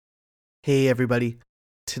Hey everybody,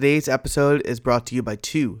 today's episode is brought to you by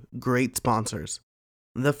two great sponsors.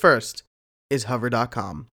 The first is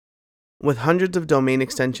Hover.com. With hundreds of domain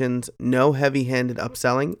extensions, no heavy-handed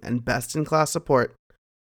upselling, and best-in-class support,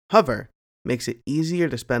 Hover makes it easier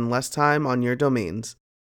to spend less time on your domains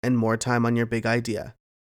and more time on your big idea.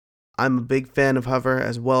 I'm a big fan of Hover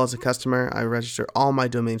as well as a customer. I register all my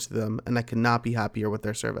domains to them and I could not be happier with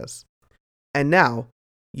their service. And now,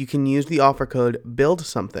 you can use the offer code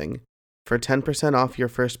BUILDSOMETHING for 10% off your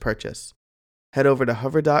first purchase. Head over to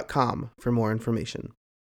hover.com for more information.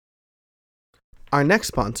 Our next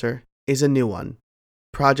sponsor is a new one,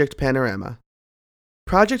 Project Panorama.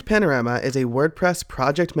 Project Panorama is a WordPress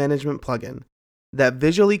project management plugin that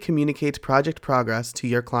visually communicates project progress to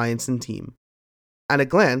your clients and team. At a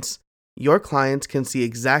glance, your clients can see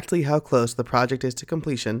exactly how close the project is to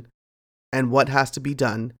completion and what has to be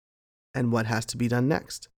done and what has to be done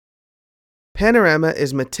next. Panorama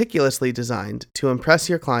is meticulously designed to impress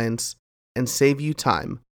your clients and save you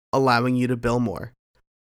time, allowing you to bill more.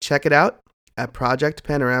 Check it out at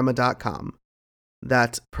projectpanorama.com.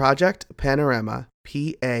 That's Project Panorama,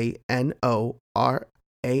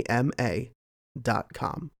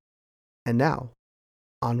 PANORAMA.com. And now,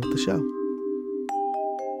 on with the show.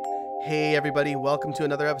 Hey everybody, welcome to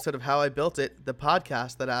another episode of How I Built It, the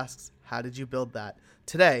podcast that asks, how did you build that?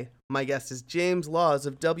 Today, my guest is James Laws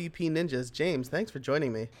of WP Ninjas. James, thanks for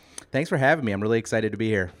joining me. Thanks for having me. I'm really excited to be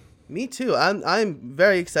here. Me too. I'm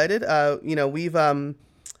very excited.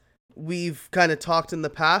 We've kind of talked in the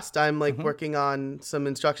past. I'm working on some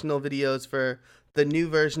instructional videos for the new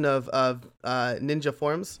version of Ninja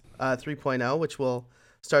Forms 3.0, which we'll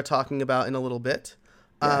start talking about in a little bit.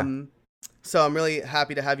 Yeah. So I'm really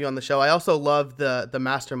happy to have you on the show. I also love the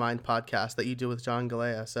Mastermind podcast that you do with John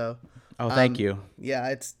Galea. So. Oh, thank you. Yeah,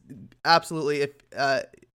 it's absolutely. If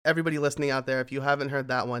everybody listening out there, if you haven't heard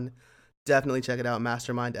that one, definitely check it out.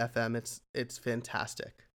 Mastermind FM. It's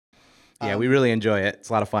fantastic. Yeah, we really enjoy it. It's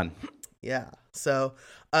a lot of fun. Yeah. So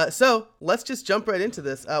let's just jump right into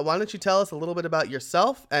this. Why don't you tell us a little bit about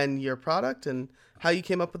yourself and your product and how you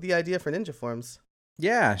came up with the idea for Ninja Forms?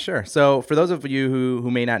 Yeah, sure. So for those of you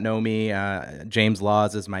who may not know me, James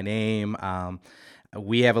Laws is my name.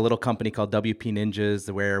 We have a little company called WP Ninjas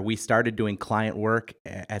where we started doing client work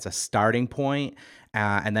as a starting point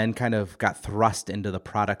and then kind of got thrust into the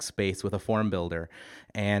product space with a form builder.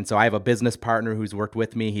 And so I have a business partner who's worked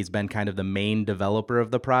with me. He's been kind of the main developer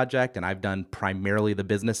of the project, and I've done primarily the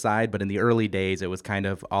business side. But in the early days, it was kind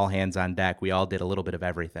of all hands on deck. We all did a little bit of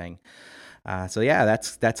everything. So yeah,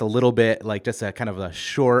 that's a little bit like just a kind of a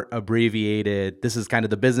short, abbreviated, this is kind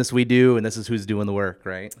of the business we do, and this is who's doing the work,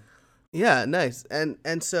 right? Yeah, nice.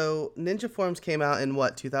 And so Ninja Forms came out in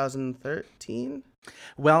what, 2013?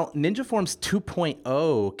 Well, Ninja Forms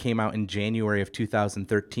 2.0 came out in January of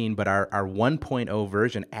 2013, but our 1.0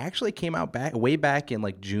 version actually came out way back in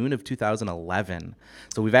like June of 2011.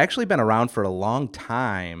 So we've actually been around for a long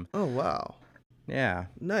time. Oh, wow. Yeah.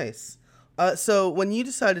 Nice. So when you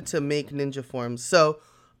decided to make Ninja Forms, so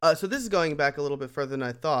this is going back a little bit further than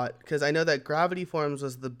I thought, because I know that Gravity Forms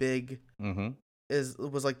was the big... Mm-hmm.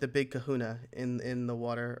 was like the big kahuna in the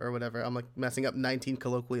water or whatever. I'm like messing up 19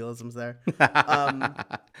 colloquialisms there.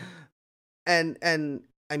 And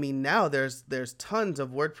I mean, now there's tons of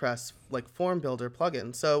WordPress like form builder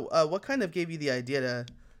plugins. So what kind of gave you the idea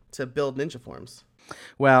to build Ninja Forms?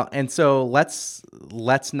 Well, and so let's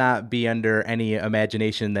not be under any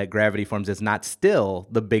imagination that Gravity Forms is not still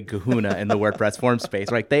the big kahuna in the WordPress form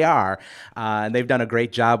space, right? They are, and they've done a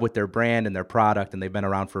great job with their brand and their product, and they've been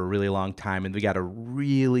around for a really long time, and we got a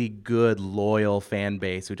really good, loyal fan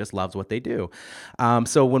base who just loves what they do.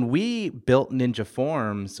 So when we built Ninja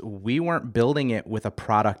Forms, we weren't building it with a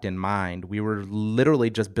product in mind. We were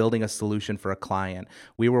literally just building a solution for a client.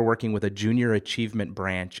 We were working with a junior achievement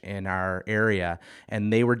branch in our area,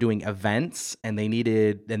 and they were doing events, and they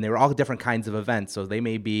were all different kinds of events. So they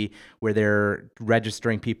may be where they're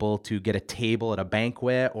registering people to get a table at a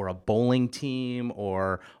banquet or a bowling team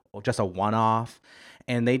or just a one-off.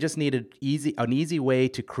 And they just needed an easy way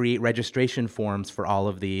to create registration forms for all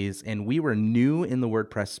of these. And we were new in the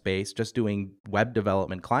WordPress space, just doing web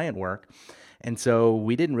development client work. And so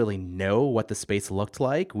we didn't really know what the space looked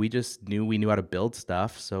like. We just knew we knew how to build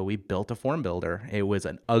stuff. So we built a form builder. It was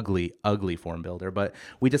an ugly, ugly form builder, but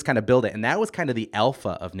we just kind of built it. And that was kind of the alpha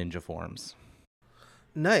of Ninja Forms.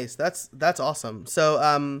 Nice. That's awesome. So,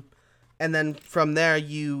 and then from there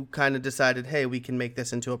you kind of decided, hey, we can make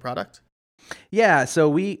this into a product. Yeah, so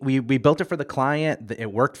we built it for the client.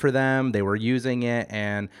 It worked for them. They were using it,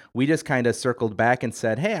 and we just kind of circled back and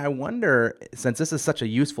said, "Hey, I wonder, since this is such a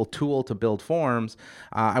useful tool to build forms,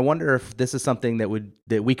 I wonder if this is something that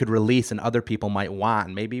we could release and other people might want.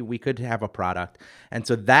 And maybe we could have a product." And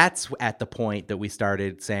so that's at the point that we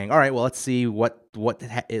started saying, "All right, well, let's see what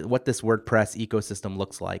this WordPress ecosystem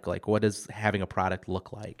looks like. Like, what does having a product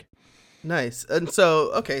look like?" Nice. And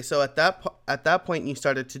so, okay, so at that point, you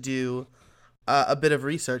started to do a bit of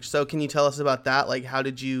research. So, can you tell us about that? Like, how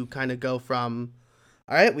did you kind of go from,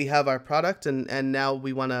 all right, we have our product, and now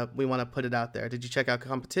we wanna put it out there. Did you check out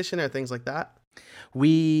competition or things like that?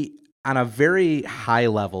 We on a very high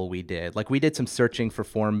level we did some searching for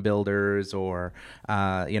form builders or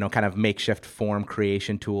kind of makeshift form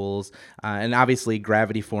creation tools, and obviously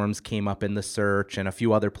Gravity Forms came up in the search and a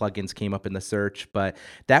few other plugins came up in the search, but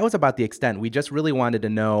that was about the extent. We just really wanted to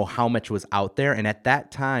know how much was out there, and at that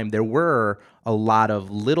time there were a lot of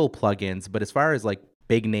little plugins, but as far as like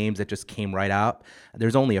big names that just came right out,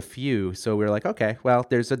 there's only a few. So we were like, okay, well,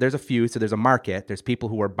 there's a few, so there's a market. There's people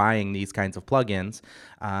who are buying these kinds of plugins,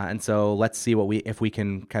 and so let's see if we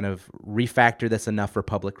can kind of refactor this enough for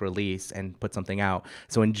public release and put something out.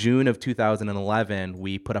 So in June of 2011,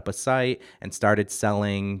 we put up a site and started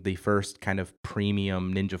selling the first kind of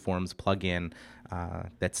premium Ninja Forms plugin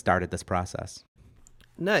that started this process.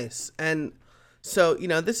 Nice. And so,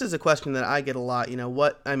 this is a question that I get a lot.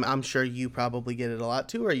 I'm sure you probably get it a lot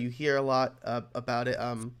too, or you hear a lot about it.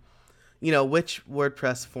 Which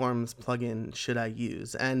WordPress forms plugin should I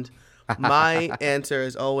use? And my answer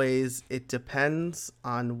is always, it depends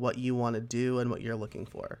on what you want to do and what you're looking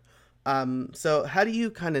for. So how do you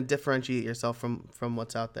kind of differentiate yourself from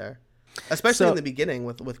what's out there, especially in So the beginning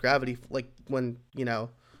with Gravity, like when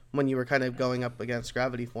you were kind of going up against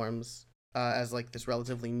Gravity Forms as like this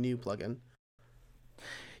relatively new plugin.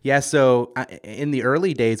 Yeah, so in the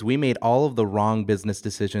early days, we made all of the wrong business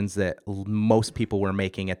decisions that most people were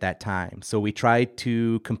making at that time. So we tried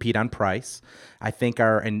to compete on price. I think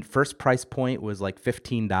our first price point was like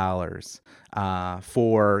 $15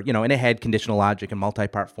 and it had conditional logic and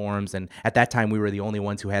multi-part forms. And at that time, we were the only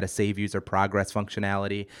ones who had a save user progress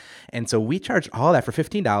functionality. And so we charged all that for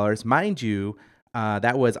 $15. Mind you,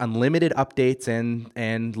 that was unlimited updates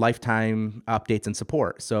and lifetime updates and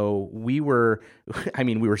support. So we were, I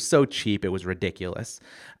mean, we were so cheap, it was ridiculous.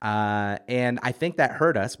 And I think that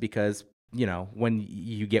hurt us because, when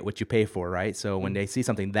you get what you pay for, right? So when they see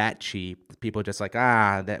something that cheap, people are just like,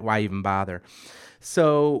 that why even bother?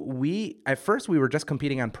 So at first we were just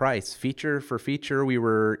competing on price, feature for feature.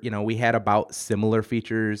 We had about similar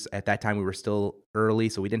features at that time. We were still early,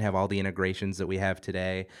 so we didn't have all the integrations that we have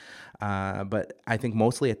today. But I think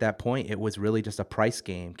mostly at that point it was really just a price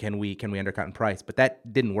game. Can we undercut in price? But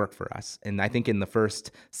that didn't work for us. And I think in the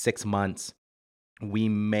first 6 months we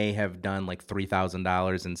may have done like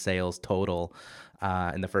 $3,000 in sales total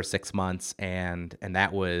in the first 6 months, and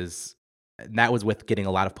that was with getting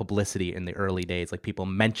a lot of publicity in the early days, like people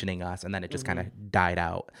mentioning us, and then it just kind of died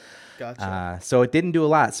out. Gotcha. So it didn't do a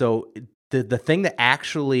lot. So the thing that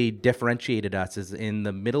actually differentiated us is in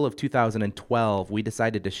the middle of 2012, we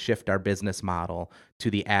decided to shift our business model to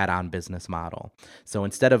the add-on business model. So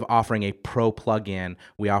instead of offering a pro plugin,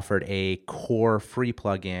 we offered a core free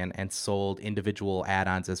plugin and sold individual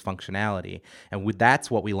add-ons as functionality. And that's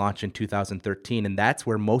what we launched in 2013, and that's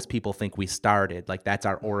where most people think we started. Like that's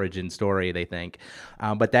our origin story, they think.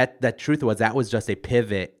 But that truth was that was just a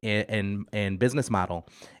pivot in business model.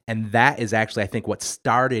 And that is actually, I think, what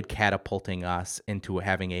started catapulting us into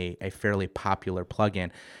having a fairly popular plugin.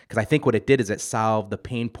 Because I think what it did is it solved the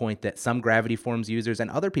pain point that some Gravity Forms users and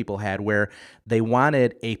other people had, where they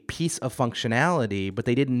wanted a piece of functionality, but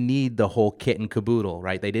they didn't need the whole kit and caboodle,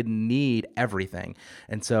 right? They didn't need everything.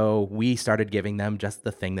 And so we started giving them just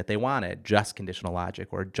the thing that they wanted, just conditional logic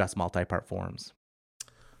or just multi-part forms.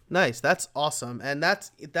 Nice. That's awesome. And that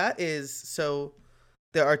is so.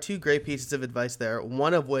 There are two great pieces of advice there.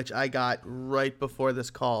 One of which I got right before this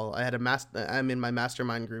call. I'm in my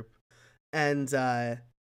mastermind group, and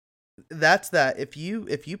that's that. If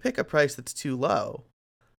you pick a price that's too low,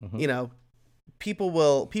 Mm-hmm. you know, people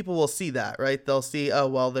will see that, right? They'll see, oh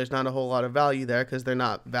well, there's not a whole lot of value there because they're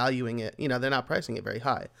not valuing it. They're not pricing it very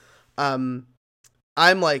high. Um,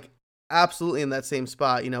 I'm like absolutely in that same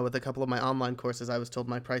spot. With a couple of my online courses, I was told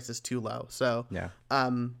my price is too low. So, Yeah.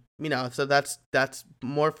 so that's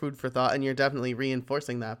more food for thought, and you're definitely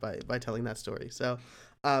reinforcing that by telling that story. So,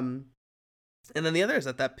 and then the other is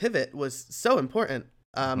that pivot was so important,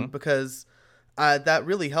 Mm-hmm. because that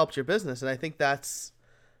really helped your business, and I think that's,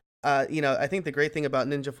 I think the great thing about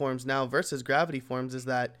Ninja Forms now versus Gravity Forms is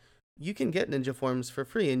that you can get Ninja Forms for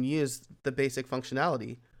free and use the basic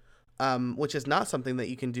functionality, which is not something that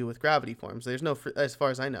you can do with Gravity Forms. There's no, as far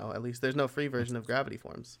as I know, at least, there's no free version of Gravity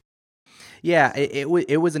Forms. Yeah,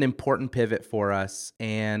 it was an important pivot for us,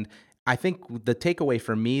 and I think the takeaway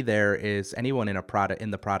for me there is anyone in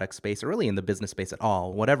the product space, or really in the business space at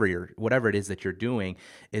all, whatever it is that you're doing,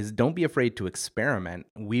 is don't be afraid to experiment.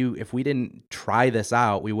 If we didn't try this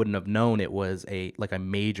out, we wouldn't have known it was a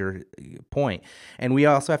major point. And we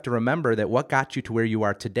also have to remember that what got you to where you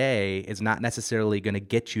are today is not necessarily going to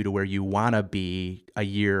get you to where you want to be a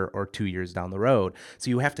year or 2 years down the road. So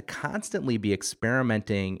you have to constantly be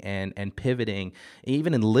experimenting and pivoting,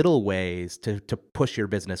 even in little ways, to push your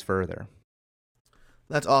business further.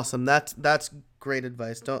 That's awesome. That's great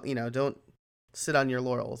advice. Don't sit on your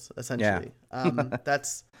laurels, essentially. Yeah.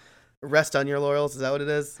 That's rest on your laurels. Is that what it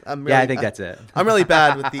is? I think that's it. I'm really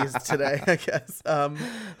bad with these today, I guess.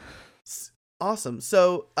 Awesome.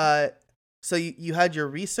 So, you had your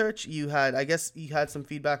research. I guess you had some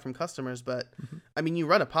feedback from customers, but I mean, you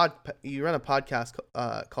run a podcast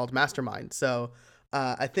called Mastermind. So,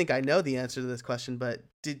 I think I know the answer to this question, but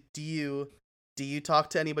do you talk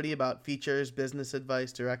to anybody about features, business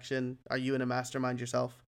advice, direction? Are you in a mastermind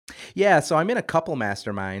yourself? Yeah, so I'm in a couple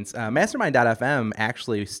masterminds. Mastermind.fm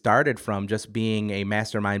actually started from just being a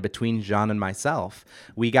mastermind between Jean and myself.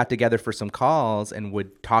 We got together for some calls and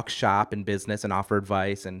would talk shop and business and offer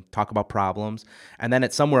advice and talk about problems. And then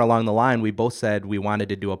at somewhere along the line, we both said we wanted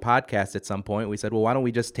to do a podcast at some point. We said, well, why don't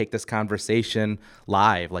we just take this conversation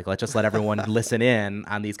live? Like, let's just let everyone listen in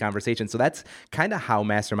on these conversations. So that's kind of how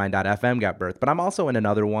Mastermind.fm got birthed. But I'm also in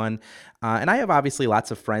another one. And I have obviously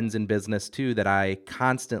lots of friends in business too that I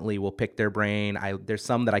constantly will pick their brain. There's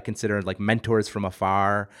some that I consider like mentors from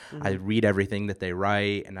afar. Mm-hmm. I read everything that they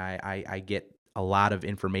write, and I get a lot of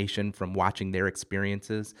information from watching their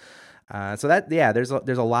experiences. There's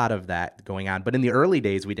a lot of that going on. But in the early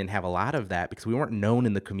days, we didn't have a lot of that because we weren't known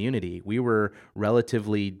in the community. We were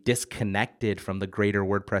relatively disconnected from the greater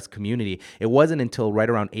WordPress community. It wasn't until right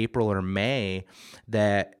around April or May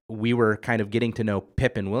that we were kind of getting to know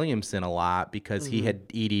Pippin Williamson a lot because he had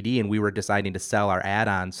EDD and we were deciding to sell our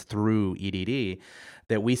add-ons through EDD,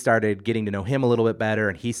 that we started getting to know him a little bit better,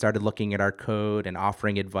 and he started looking at our code and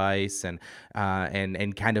offering advice, and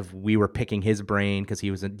kind of we were picking his brain because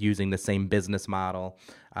he was using the same business model,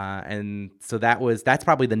 and so that's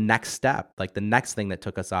probably the next step, like the next thing that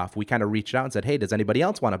took us off. We kind of reached out and said, hey, does anybody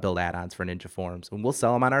else want to build add-ons for Ninja Forms, and we'll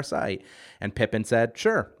sell them on our site? And Pippin said,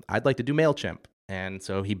 sure, I'd like to do MailChimp. And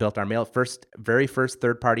so he built our very first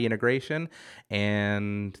third-party integration,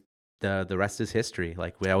 and the rest is history.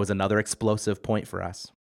 Like, that was another explosive point for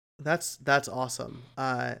us. That's awesome.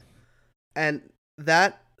 And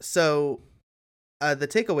that, so the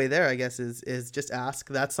takeaway there, I guess, is just ask.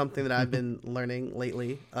 That's something that I've been learning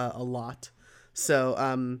lately a lot.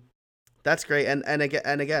 So that's great. And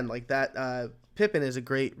again, like that, Pippin is a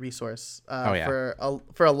great resource for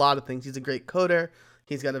a lot of things. He's a great coder.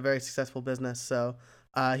 He's got a very successful business. So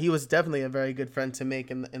he was definitely a very good friend to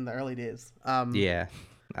make in the early days. Yeah.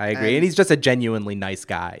 I agree, and he's just a genuinely nice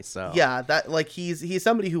guy. So yeah, that, like, he's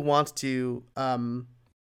somebody who wants to,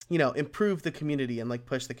 improve the community and like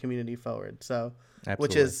push the community forward. So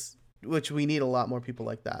absolutely. which we need a lot more people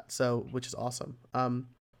like that. So which is awesome.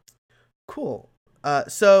 Cool.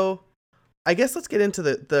 So I guess let's get into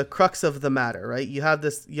the crux of the matter, right? You have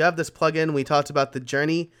this plugin. We talked about the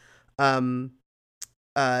journey, till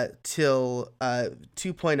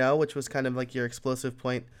 2.0, which was kind of like your explosive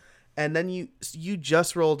point. And then you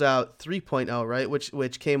just rolled out 3.0, right?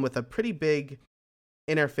 Which came with a pretty big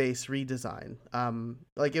interface redesign.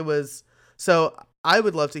 So I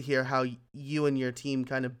would love to hear how you and your team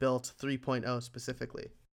kind of built 3.0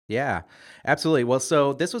 specifically. Yeah, absolutely. Well,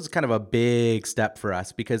 so this was kind of a big step for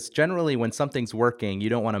us because generally when something's working, you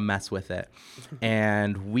don't want to mess with it.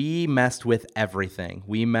 And we messed with everything.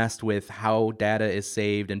 We messed with how data is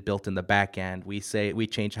saved and built in the back end. We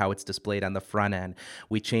changed how it's displayed on the front end.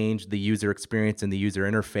 We changed the user experience and the user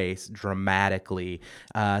interface dramatically.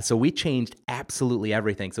 So we changed absolutely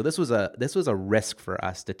everything. So this was a risk for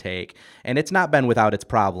us to take, and it's not been without its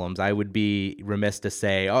problems. I would be remiss to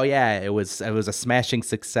say, oh yeah, it was a smashing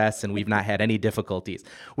success and we've not had any difficulties.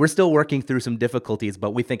 We're still working through some difficulties,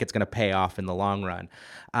 but we think it's going to pay off in the long run.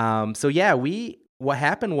 What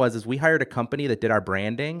happened was we hired a company that did our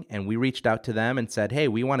branding, and we reached out to them and said, hey,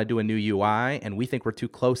 we want to do a new UI, and we think we're too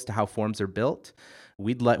close to how forms are built.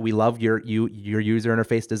 We love your user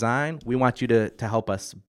interface design. We want you to help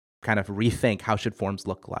us kind of rethink how should forms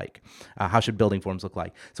look like, how should building forms look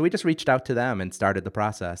like. So we just reached out to them and started the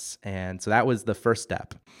process, and so that was the first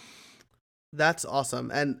step. That's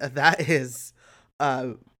awesome. And that is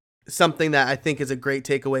something that I think is a great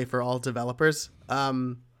takeaway for all developers.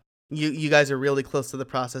 You guys are really close to the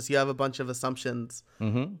process. You have a bunch of assumptions.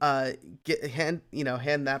 Mm-hmm.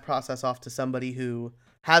 Hand that process off to somebody who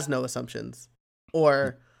has no assumptions,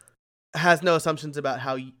 or has no assumptions about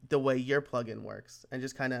the way your plugin works, and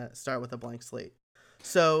just kind of start with a blank slate.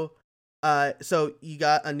 So, so you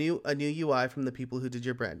got a new UI from the people who did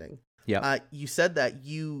your branding. Yep. You said that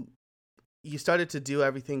you started to do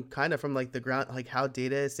everything kind of from like the ground, like how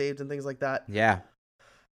data is saved and things like that. Yeah.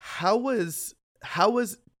 How was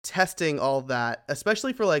testing all that,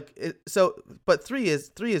 especially for but three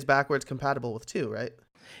is backwards compatible with 2, right?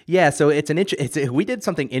 Yeah, so we did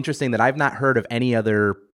something interesting that I've not heard of any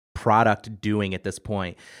other product doing at this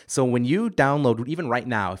point. So when you download, even right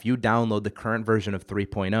now, if you download the current version of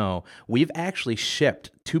 3.0, we've actually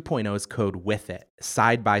shipped 2.0's code with it,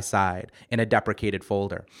 side by side, in a deprecated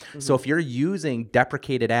folder. Mm-hmm. So if you're using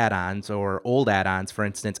deprecated add-ons or old add-ons, for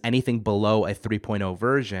instance, anything below a 3.0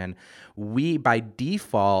 version, we by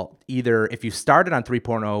default, either if you started on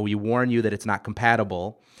 3.0, we warn you that it's not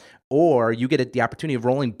compatible, or you get the opportunity of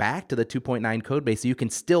rolling back to the 2.9 code base, so you can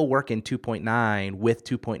still work in 2.9 with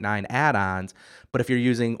 2.9 add-ons. But if you're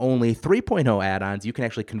using only 3.0 add-ons, you can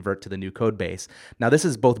actually convert to the new code base. Now, this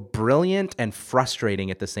is both brilliant and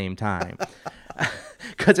frustrating at the same time.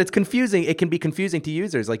 Because it's confusing. It can be confusing to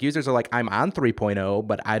users. Like, users are like, I'm on 3.0,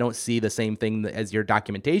 but I don't see the same thing as your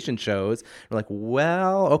documentation shows. We're like,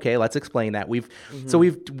 well, okay, let's explain that. We've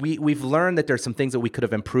learned that there's some things that we could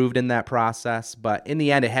have improved in that process, but in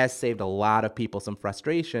the end, it has saved a lot of people some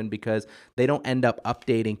frustration because they don't end up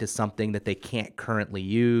updating to something that they can't currently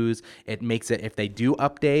use. It makes it, if they do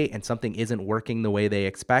update and something isn't working the way they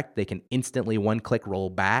expect, they can instantly one-click roll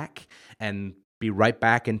back and be right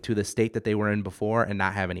back into the state that they were in before and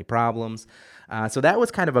not have any problems. So that was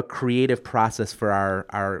kind of a creative process for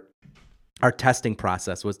our testing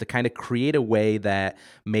process, was to kind of create a way that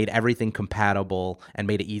made everything compatible and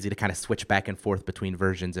made it easy to kind of switch back and forth between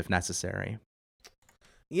versions if necessary.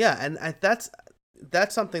 Yeah, and that's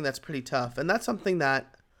something that's pretty tough, and that's something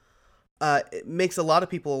that it makes a lot of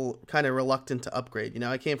people kind of reluctant to upgrade. You know,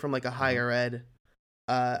 I came from like a higher ed.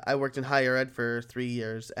 I worked in higher ed for 3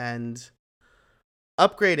 years, and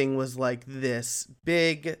upgrading was like this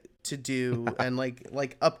big to do, and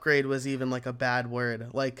like upgrade was even like a bad word,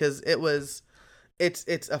 like, because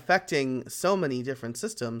it's affecting so many different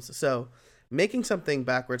systems. So making something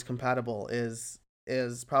backwards compatible is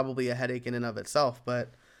probably a headache in and of itself,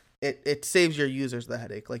 but it saves your users the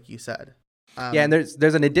headache, like you said. Yeah, and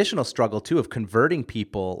there's an additional struggle too of converting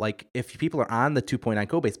people. Like, if people are on the 2.9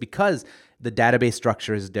 code base, because the database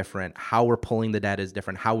structure is different, how we're pulling the data is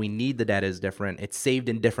different, how we need the data is different, it's saved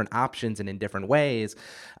in different options and in different ways.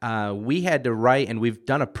 We had to write, and we've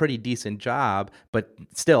done a pretty decent job, but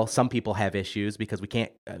still some people have issues because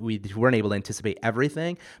we weren't able to anticipate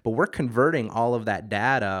everything, but we're converting all of that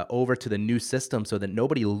data over to the new system so that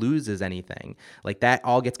nobody loses anything. Like, that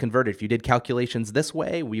all gets converted. If you did calculations this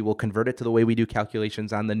way, we will convert it to the way we do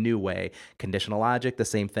calculations on the new way. Conditional logic, the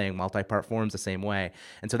same thing. Multi-part forms, the same way.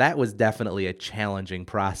 And so that was definitely a challenging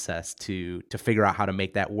process to figure out how to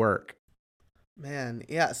make that work. Man,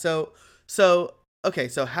 yeah. So okay,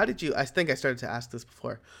 so how did you, I think I started to ask this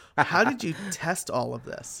before, how did you test all of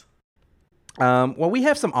this? Well, we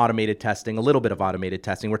have some automated testing, a little bit of automated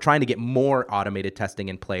testing. We're trying to get more automated testing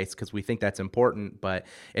in place because we think that's important, but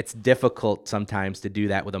it's difficult sometimes to do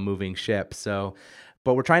that with a moving ship.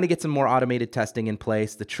 But we're trying to get some more automated testing in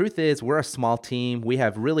place. The truth is, we're a small team. We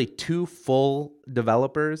have really 2 full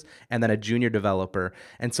developers and then a junior developer.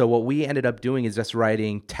 And so what we ended up doing is just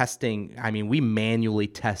writing testing. I mean, we manually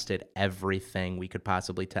tested everything we could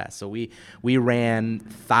possibly test. So we ran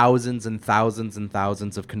thousands and thousands and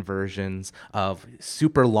thousands of conversions of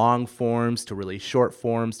super long forms to really short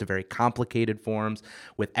forms to very complicated forms,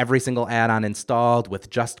 with every single add-on installed, with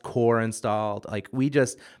just core installed. Like, we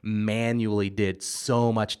just manually did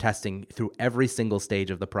so much testing through every single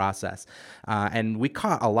stage of the process. And we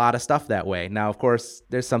caught a lot of stuff that way. Now, of course,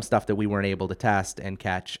 there's some stuff that we weren't able to test and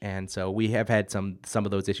catch. And so we have had some of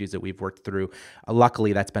those issues that we've worked through.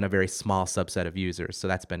 Luckily, that's been a very small subset of users. So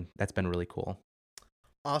that's been really cool.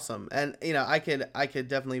 Awesome. And, you know, I could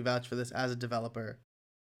definitely vouch for this as a developer.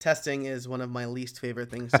 Testing is one of my least favorite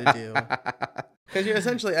things to do. Because you're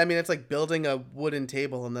essentially, I mean, it's like building a wooden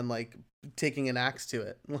table and then like taking an axe to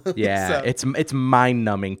it. Yeah, so, it's mind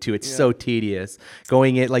numbing too. It's so tedious.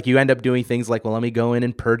 Going in, like, you end up doing things like, well, let me go in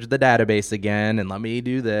and purge the database again, and let me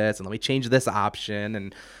do this, and let me change this option,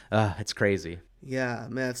 and it's crazy. Yeah,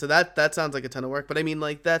 man. So that sounds like a ton of work. But I mean,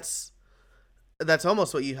 like, that's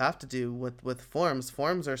almost what you have to do with forms.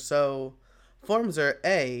 Forms are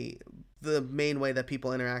the main way that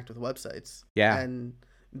people interact with websites. Yeah. And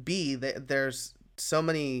B, there's so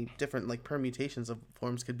many different like permutations of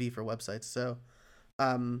forms could be for websites. So,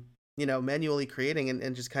 manually creating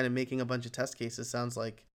and just kind of making a bunch of test cases sounds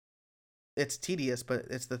like it's tedious, but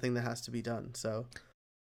it's the thing that has to be done. So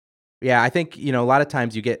Yeah, I think, a lot of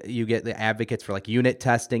times you get the advocates for like unit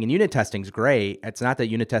testing, and unit testing is great. It's not that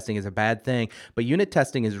unit testing is a bad thing, but unit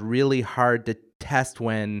testing is really hard to test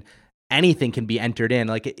when anything can be entered in.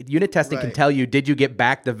 Like unit testing can Right. tell you, did you get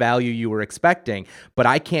back the value you were expecting? But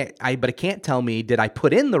it can't tell me, did I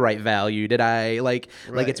put in the right value? Did I like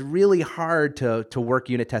Right. it's really hard to work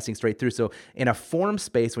unit testing straight through. So in a form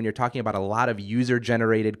space, when you're talking about a lot of user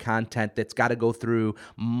generated content that's got to go through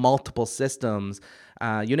multiple systems,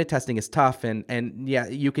 unit testing is tough, and yeah,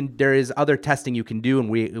 there is other testing you can do, and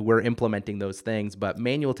we're implementing those things. But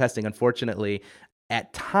manual testing, unfortunately,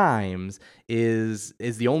 at times is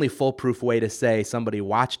the only foolproof way to say somebody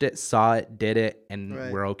watched it, saw it, did it, and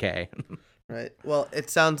Right. we're okay. Right. Well, it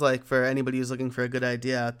sounds like for anybody who's looking for a good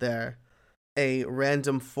idea out there, a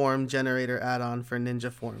random form generator add-on for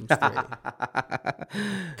Ninja Forms 3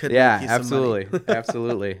 could Yeah, make you some money.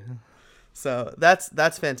 absolutely. So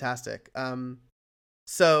that's fantastic.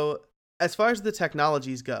 So as far as the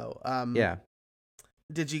technologies go, Yeah.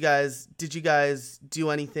 did you guys do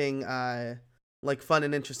anything like fun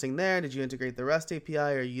and interesting there? Did you integrate the REST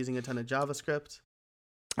API? Or are you using a ton of JavaScript?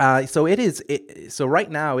 So right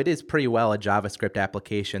now it is pretty well a JavaScript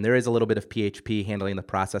application. There is a little bit of PHP handling the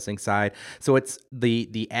processing side. So it's the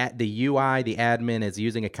UI, the admin is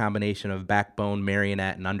using a combination of Backbone,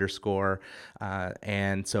 Marionette, and underscore.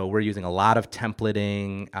 And so we're using a lot of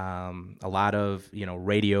templating, a lot of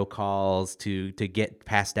radio calls to get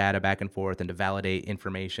past data back and forth and to validate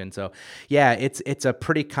information. So yeah, it's a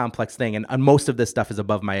pretty complex thing, and most of this stuff is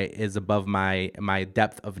above my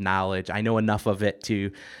depth of knowledge. I know enough of it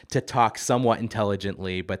to talk somewhat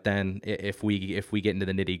intelligently, but then if we get into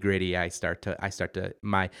the nitty gritty, I start to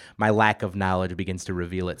my lack of knowledge begins to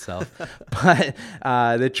reveal itself. But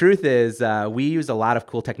the truth is, we use a lot of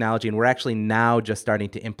cool technology, and we're actually now just starting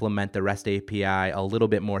to implement the REST API a little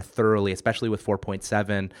bit more thoroughly, especially with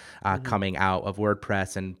 4.7 coming out of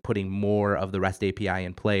WordPress and putting more of the REST API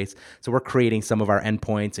in place. So we're creating some of our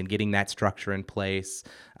endpoints and getting that structure in place.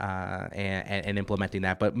 And implementing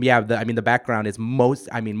that. But yeah, the background is most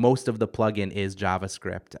of the plugin is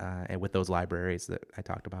JavaScript, and with those libraries that I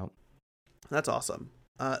talked about. That's awesome.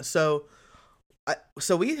 So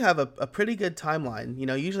we have a pretty good timeline.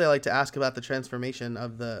 Usually I like to ask about the transformation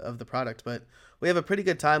of the product, but we have a pretty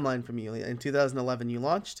good timeline from you. In 2011, you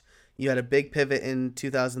launched. You had a big pivot in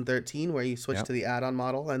 2013 where you switched to the add-on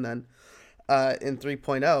model, and then in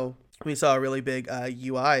 3.0. We saw a really big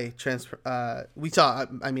UI transfer. We saw,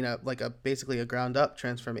 basically a ground up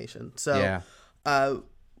transformation. So, yeah.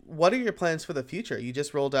 What are your plans for the future? You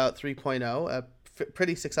just rolled out 3.0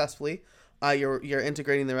 pretty successfully. You're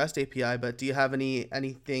integrating the REST API, but do you have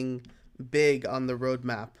anything big on the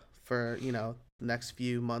roadmap for the next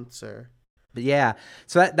few months or? Yeah,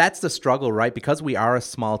 so that's the struggle, right? Because we are a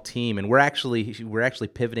small team, and we're actually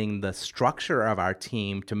pivoting the structure of our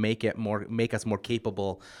team to make us more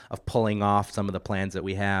capable of pulling off some of the plans that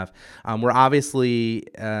we have. We're obviously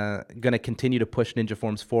going to continue to push Ninja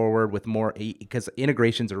Forms forward with more, because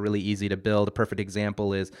integrations are really easy to build. A perfect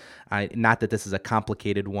example is, not that this is a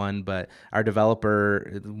complicated one, but our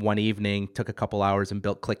developer one evening took a couple hours and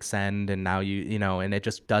built Click Send, and now and it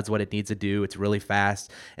just does what it needs to do. It's really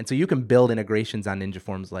fast, and so you can build integrations on Ninja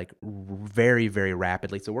Forms like very, very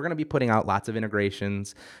rapidly. So we're going to be putting out lots of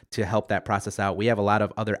integrations to help that process out. We have a lot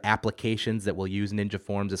of other applications that will use Ninja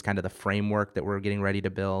Forms as kind of the framework that we're getting ready to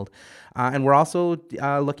build. And we're also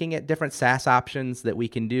looking at different SaaS options that we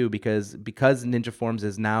can do because Ninja Forms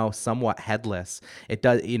is now somewhat headless. It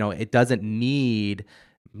doesn't need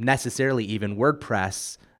necessarily even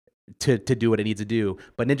WordPress to do what it needs to do.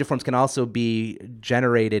 But Ninja Forms can also be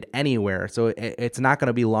generated anywhere. So it's not going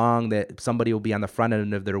to be long that somebody will be on the front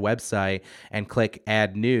end of their website and click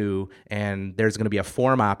add new, and there's going to be a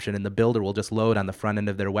form option, and the builder will just load on the front end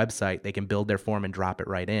of their website. They can build their form and drop it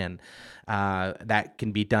right in. That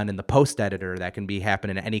can be done in the post editor. That can be happen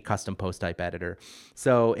in any custom post type editor.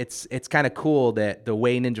 So it's kind of cool that the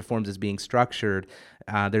way Ninja Forms is being structured,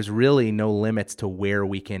 there's really no limits to where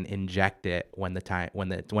we can inject it when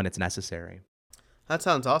it's necessary. That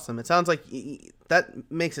sounds awesome. It sounds like that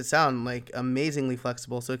makes it sound like amazingly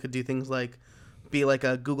flexible. So it could do things like be like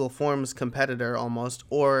a Google Forms competitor almost,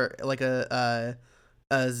 or like a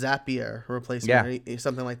Zapier replacement, or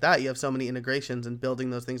something like that. You have so many integrations and building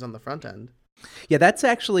those things on the front end. Yeah, that's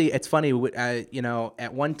actually, it's funny.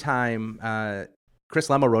 At one time, Chris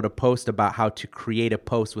Lemmo wrote a post about how to create a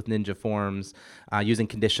post with Ninja Forms using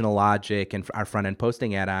conditional logic and our front-end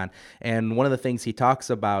posting add-on. And one of the things he talks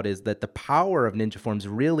about is that the power of Ninja Forms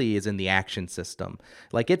really is in the action system.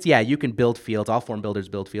 Like you can build fields, all form builders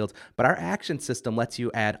build fields, but our action system lets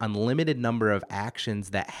you add unlimited number of actions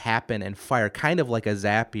that happen and fire, kind of like a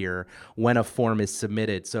Zapier when a form is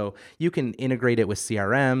submitted. So you can integrate it with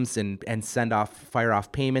CRMs and fire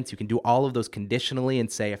off payments. You can do all of those conditionally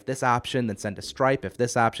and say, if this option, then send to Stripe. If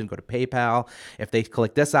this option, go to PayPal. If they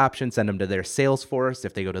click this option, send them to their Salesforce.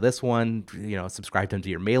 If they go to this one, subscribe them to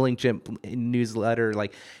your MailingChimp newsletter.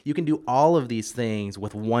 Like, you can do all of these things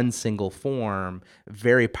with one single form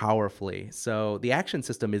very powerfully. So the action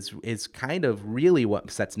system is kind of really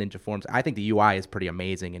what sets Ninja Forms. I think the UI is pretty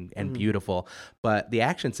amazing and beautiful, but the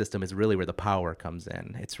action system is really where the power comes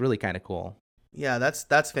in. It's really kind of cool. Yeah,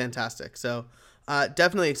 that's fantastic. So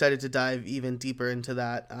definitely excited to dive even deeper into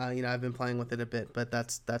that. I've been playing with it a bit, but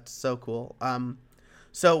that's so cool.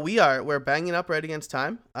 So we're banging up right against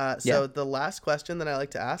time. So the last question that I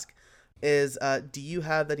like to ask is, do you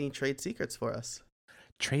have any trade secrets for us?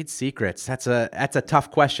 Trade secrets. That's a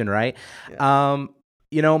tough question, right? Yeah.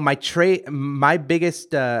 My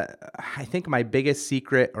biggest, I think my biggest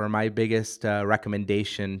secret or my biggest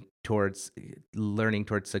recommendation towards leaning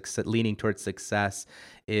towards success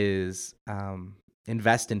is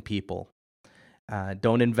invest in people.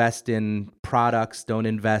 Don't invest in products. Don't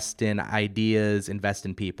invest in ideas. Invest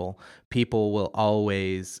in people. People will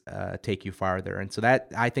always take you farther. And so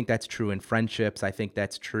I think that's true in friendships. I think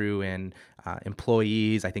that's true in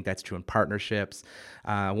employees. I think that's true in partnerships.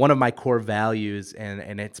 One of my core values,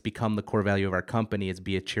 and it's become the core value of our company, is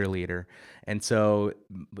be a cheerleader. And so,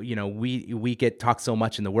 we get talked so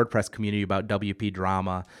much in the WordPress community about WP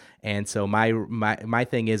drama. And so my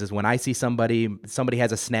thing is when I see somebody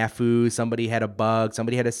has a snafu, somebody had a bug,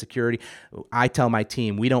 somebody had a security, I tell my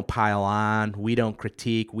team, we don't pile on, we don't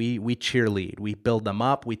critique, we cheerlead. We build them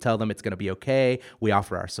up, we tell them it's going to be okay, we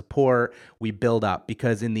offer our support, we build up,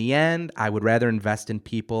 because in the end, I would rather invest in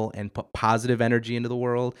people and put positive energy into the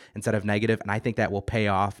world instead of negative, and I think that will pay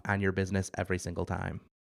off on your business every single time.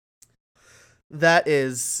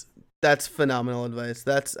 That's phenomenal advice.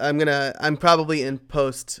 I'm probably in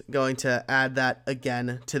post going to add that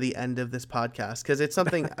again to the end of this podcast, because it's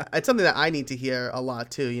something that I need to hear a lot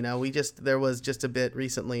too. There was just a bit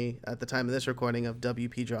recently at the time of this recording of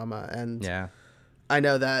WP drama, and yeah, I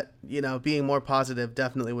know that being more positive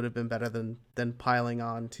definitely would have been better than piling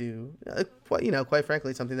on to quite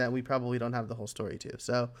frankly something that we probably don't have the whole story to.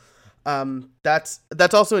 So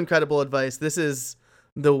that's also incredible advice. This is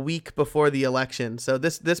the week before the election, so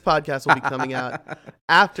this podcast will be coming out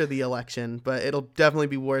after the election, but it'll definitely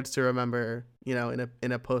be words to remember,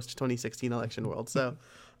 in a post 2016 election world. So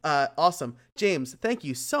awesome. James, thank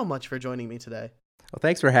you so much for joining me today. Well,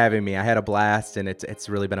 thanks for having me. I had a blast, and it's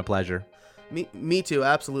really been a pleasure. Me too,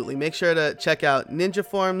 absolutely. Make sure to check out Ninja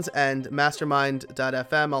Forms and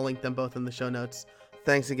mastermind.fm. I'll link them both in the show notes.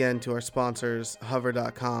 Thanks again to our sponsors,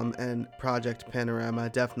 hover.com and Project Panorama.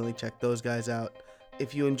 Definitely check those guys out.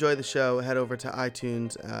 If you enjoy the show, head over to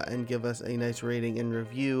iTunes and give us a nice rating and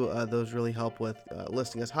review. Those really help with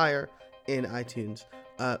listing us higher in iTunes.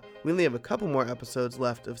 We only have a couple more episodes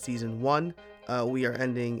left of season 1. We are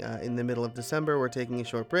ending in the middle of December. We're taking a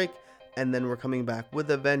short break, and then we're coming back with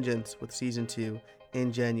a vengeance with season 2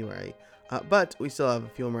 in January. But we still have a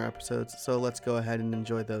few more episodes, so let's go ahead and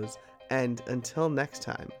enjoy those. And until next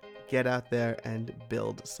time, get out there and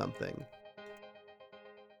build something.